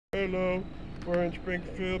Hello, we're in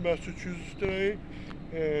Springfield, Massachusetts today,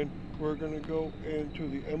 and we're going to go into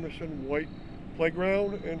the Emerson Wight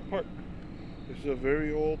Playground and Park. This is a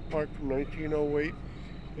very old park from 1908,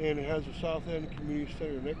 and it has a South End Community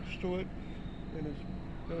Center next to it, and it's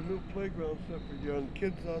got a new playground set for young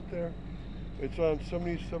kids out there. It's on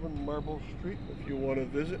 77 Marble Street if you want to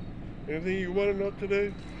visit. Anything you want to know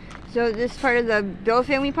today? So this is part of the Bill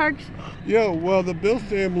family parks? Yeah, well, the Bill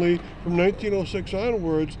family from 1906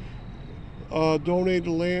 onwards donated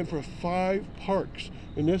land for 5 parks,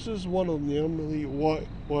 and this is one of them.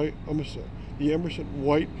 The Emerson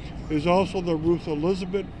Wight. There's also the Ruth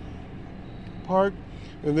Elizabeth Park,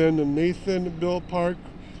 and then the Nathan Bill Park,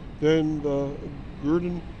 then the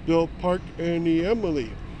Gurdon Bill Park, and the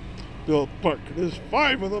Emily Bill Park. There's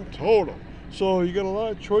 5 of them total. So you got a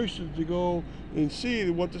lot of choices to go and see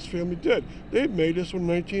what this family did. They made this in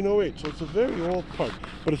 1908, so it's a very old park,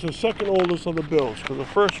 but it's the second oldest of the Bills, because the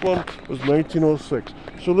first one was 1906.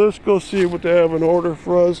 So let's go see what they have in order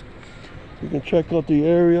for us. You can check out the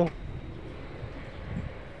area.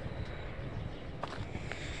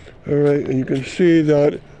 All right, and you can see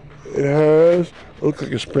that it has, looks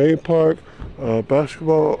like a spray park,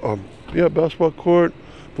 basketball court,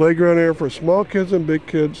 playground area for small kids and big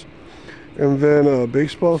kids, and then a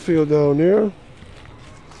baseball field down there.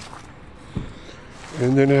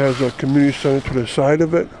 And then it has a community center to the side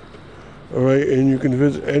of it. All right, and you can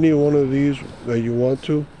visit any one of these that you want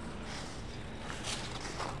to.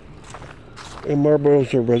 And Marlboro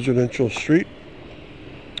is a residential street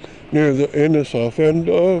in the south end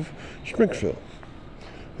of Springfield.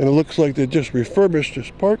 And it looks like they just refurbished this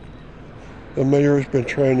park. The mayor has been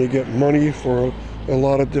trying to get money for a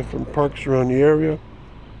lot of different parks around the area.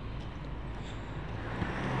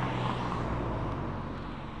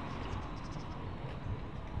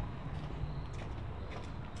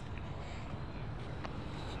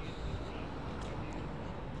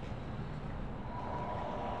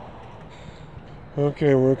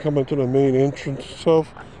 Okay, we're coming to the main entrance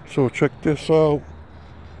itself, so check this out.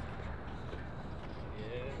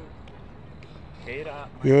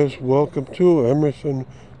 Yes, welcome to Emerson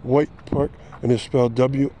Wight Park, and it's spelled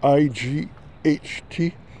W-I-G-H-T.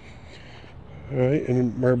 All right,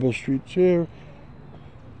 and Marble Street's here.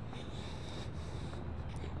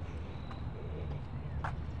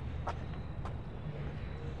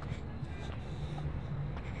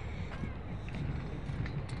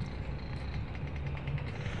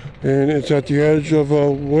 And it's at the edge of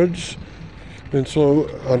woods, and so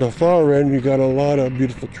on the far end you got a lot of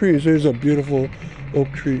beautiful trees. There's a beautiful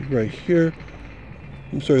oak tree right here.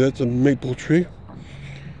 I'm sorry, that's a maple tree.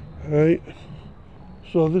 All right,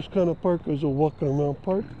 so this kind of park is a walking around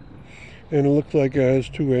park, and it looks like it has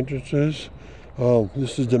 2 entrances.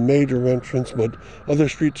 This is the major entrance, but other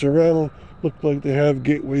streets around look like they have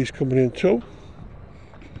gateways coming in too.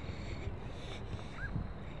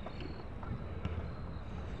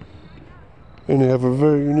 And they have a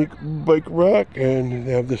very unique bike rack, and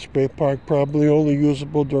they have the spray park, probably only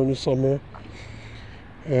usable during the summer.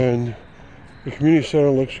 And the community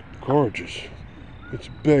center looks gorgeous. It's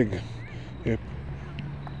big. It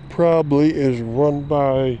probably is run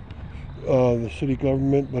by the city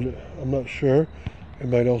government, but I'm not sure. It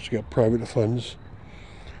might also get private funds.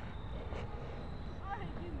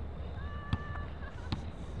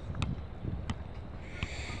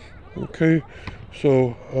 Okay,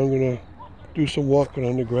 so I'm gonna do some walking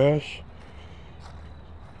on the grass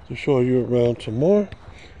to show you around some more.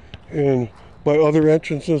 And by other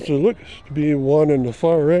entrances, there looks to be one in the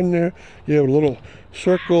far end there. You have a little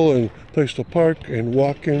circle and place to park and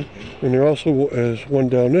walk in. And there also is one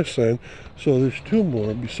down this end. So there's 2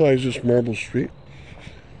 more besides this Marble Street.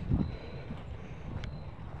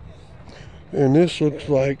 And this looks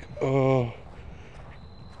like a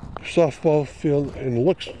softball field, and it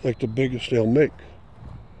looks like the biggest they'll make.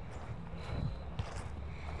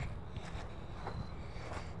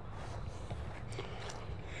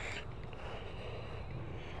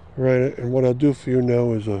 Right, and what I'll do for you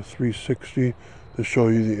now is a 360 to show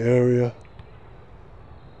you the area.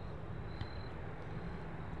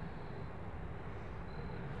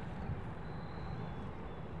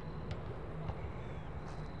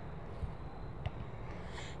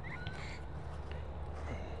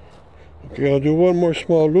 Okay, I'll do one more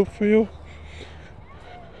small loop for you.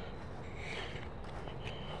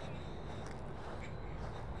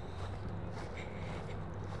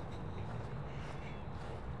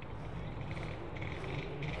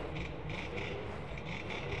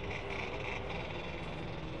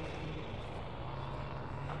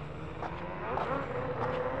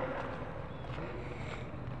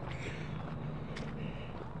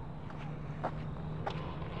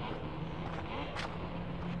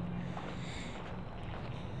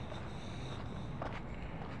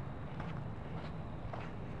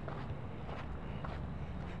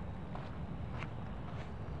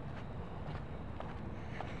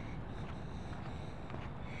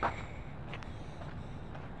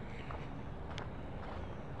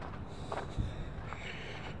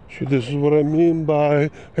 See, this is what I mean by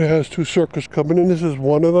it has two circles coming in. This is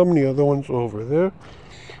one of them, and the other one's over there.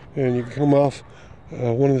 And you can come off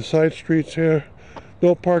one of the side streets here.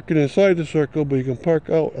 No parking inside the circle, but you can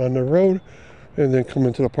park out on the road and then come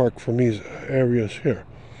into the park from these areas here.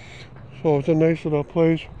 So it's a nice little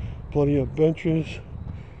place, plenty of benches,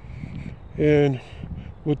 and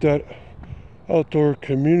with that outdoor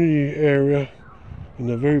community area in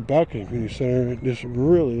the very back of the community center, this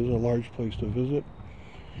really is a large place to visit.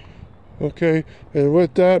 Okay, and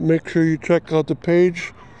with that, make sure you check out the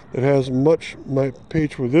page that has my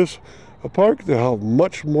page for this park. They'll have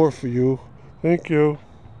much more for you. Thank you.